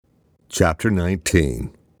Chapter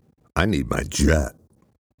 19. I Need My Jet.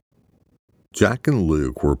 Jack and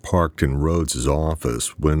Luke were parked in Rhodes's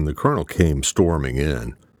office when the colonel came storming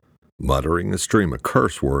in, muttering a stream of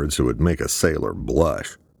curse words that would make a sailor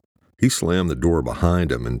blush. He slammed the door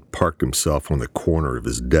behind him and parked himself on the corner of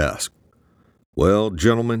his desk. Well,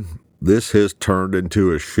 gentlemen, this has turned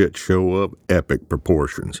into a shit show of epic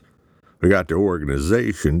proportions. We got the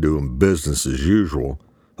organization doing business as usual,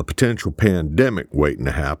 a potential pandemic waiting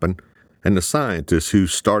to happen, and the scientists who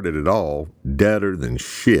started it all deader than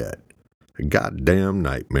shit. A goddamn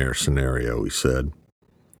nightmare scenario, he said.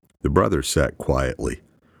 The brothers sat quietly,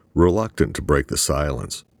 reluctant to break the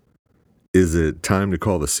silence. Is it time to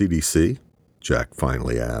call the CDC? Jack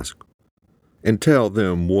finally asked. And tell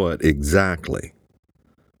them what exactly?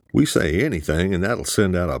 We say anything, and that'll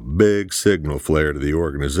send out a big signal flare to the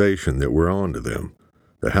organization that we're on to them,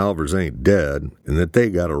 that Halvers ain't dead, and that they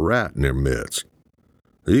got a rat in their midst.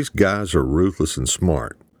 These guys are ruthless and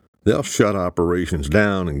smart. They'll shut operations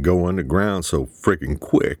down and go underground so frickin'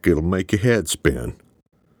 quick it'll make your head spin.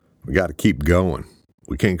 We gotta keep going.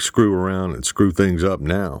 We can't screw around and screw things up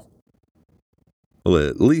now. Well,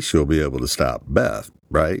 at least you'll be able to stop Beth,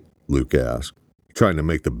 right? Luke asked, trying to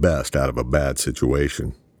make the best out of a bad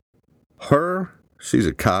situation. Her? She's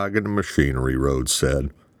a cog in the machinery, Rhodes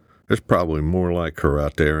said. There's probably more like her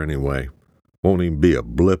out there anyway. Won't even be a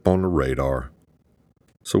blip on the radar.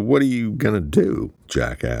 So what are you going to do?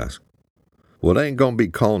 Jack asked. Well, it ain't going to be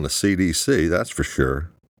calling the CDC, that's for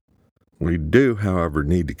sure. We do, however,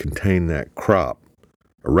 need to contain that crop,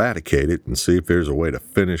 eradicate it, and see if there's a way to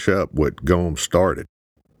finish up what Gomes started.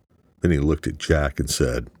 Then he looked at Jack and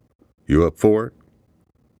said, You up for it?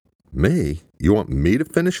 Me? You want me to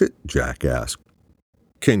finish it? Jack asked.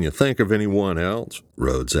 Can you think of anyone else?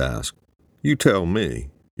 Rhodes asked. You tell me.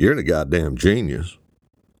 You're the goddamn genius.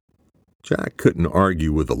 Jack couldn't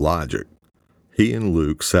argue with the logic. He and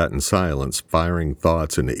Luke sat in silence, firing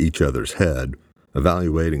thoughts into each other's head,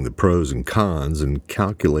 evaluating the pros and cons and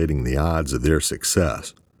calculating the odds of their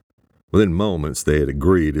success. Within moments, they had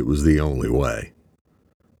agreed it was the only way.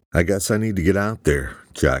 I guess I need to get out there,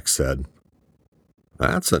 Jack said.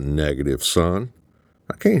 That's a negative, son.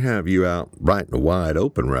 I can't have you out right in the wide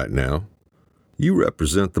open right now. You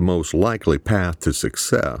represent the most likely path to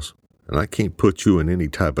success, and I can't put you in any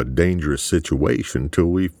type of dangerous situation till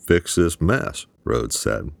we fix this mess, Rhodes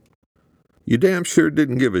said. You damn sure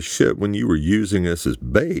didn't give a shit when you were using us as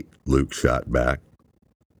bait, Luke shot back.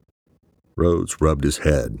 Rhodes rubbed his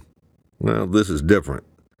head. Well, this is different.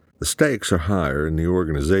 The stakes are higher and the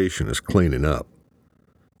organization is cleaning up.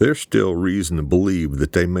 There's still reason to believe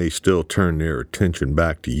that they may still turn their attention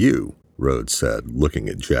back to you, Rhodes said, looking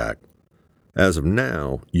at Jack. As of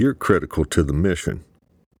now, you're critical to the mission.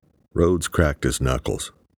 Rhodes cracked his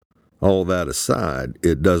knuckles. All that aside,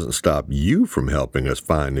 it doesn't stop you from helping us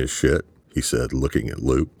find this shit, he said, looking at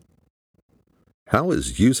Luke. How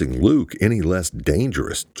is using Luke any less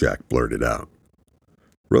dangerous? Jack blurted out.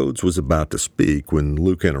 Rhodes was about to speak when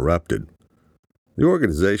Luke interrupted. The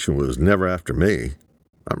organization was never after me.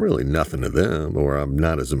 I'm really nothing to them, or I'm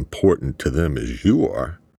not as important to them as you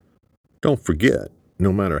are. Don't forget,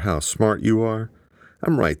 no matter how smart you are,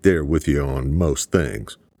 I'm right there with you on most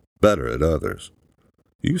things, better at others.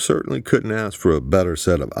 You certainly couldn't ask for a better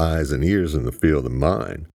set of eyes and ears in the field than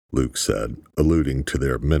mine, Luke said, alluding to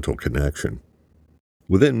their mental connection.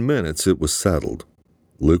 Within minutes, it was settled.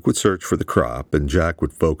 Luke would search for the crop, and Jack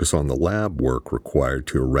would focus on the lab work required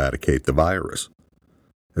to eradicate the virus.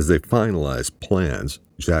 As they finalized plans,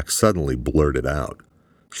 Jack suddenly blurted out,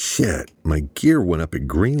 Shit, my gear went up at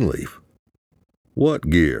Greenleaf. What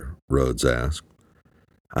gear? Rhodes asked.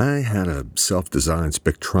 I had a self-designed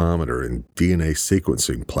spectrometer and DNA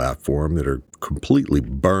sequencing platform that are completely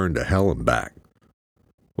burned to hell and back.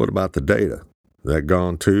 What about the data? Is that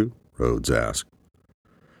gone too? Rhodes asked.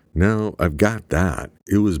 No, I've got that.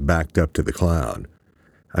 It was backed up to the cloud.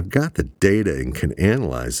 I've got the data and can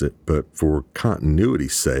analyze it, but for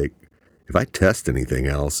continuity's sake, if I test anything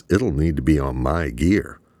else, it'll need to be on my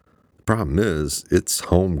gear. The problem is, it's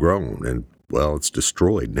homegrown and, well, it's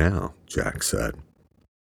destroyed now, Jack said.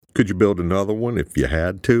 Could you build another one if you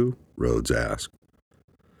had to? Rhodes asked.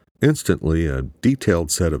 Instantly, a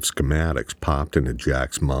detailed set of schematics popped into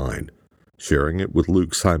Jack's mind. Sharing it with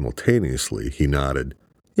Luke simultaneously, he nodded,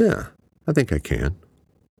 Yeah, I think I can.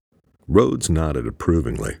 Rhodes nodded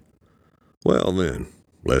approvingly. Well then,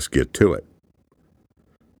 let's get to it.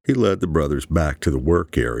 He led the brothers back to the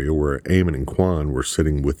work area where Eamon and Quan were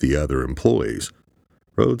sitting with the other employees.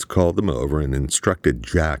 Rhodes called them over and instructed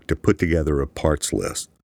Jack to put together a parts list.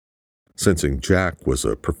 Sensing Jack was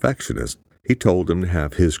a perfectionist, he told him to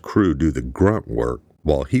have his crew do the grunt work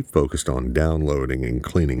while he focused on downloading and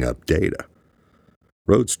cleaning up data.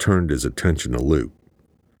 Rhodes turned his attention to Luke.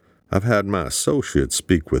 I've had my associates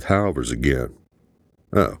speak with Halvers again.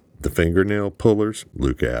 Oh, the fingernail pullers?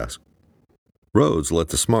 Luke asked. Rhodes let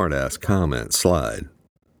the smartass comment slide.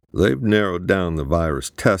 They've narrowed down the virus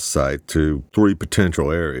test site to 3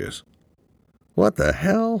 potential areas. What the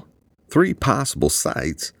hell? 3 possible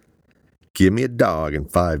sites? Give me a dog in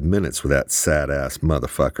 5 minutes with that sad-ass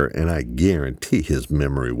motherfucker, and I guarantee his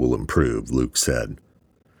memory will improve, Luke said.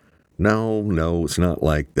 No, it's not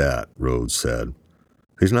like that, Rhodes said.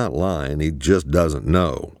 He's not lying, he just doesn't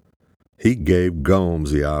know. He gave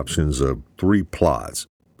Gomes the options of 3 plots,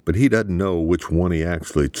 but he doesn't know which one he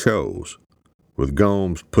actually chose. With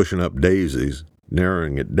Gomes pushing up daisies,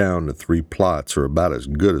 narrowing it down to 3 plots are about as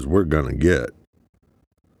good as we're going to get.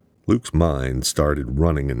 Luke's mind started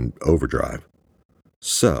running in overdrive.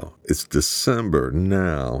 So, it's December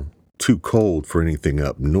now, too cold for anything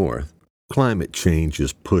up north. Climate change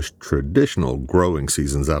has pushed traditional growing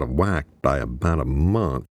seasons out of whack by about a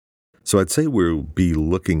month. So I'd say we'll be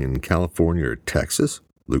looking in California or Texas,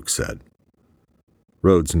 Luke said.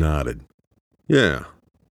 Rhodes nodded. Yeah,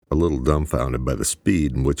 a little dumbfounded by the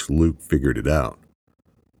speed in which Luke figured it out.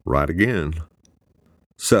 Right again.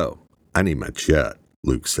 So, I need my jet,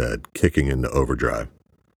 Luke said, kicking into overdrive.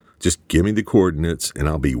 Just give me the coordinates and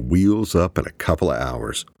I'll be wheels up in a couple of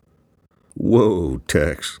hours. Whoa,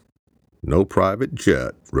 Tex. No private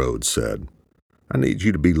jet, Rhodes said. I need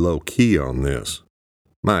you to be low-key on this.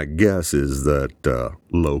 My guess is that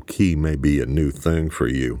low-key may be a new thing for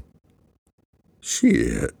you.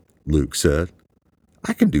 Shit, Luke said.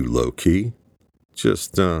 I can do low-key.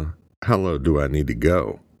 Just, how low do I need to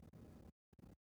go?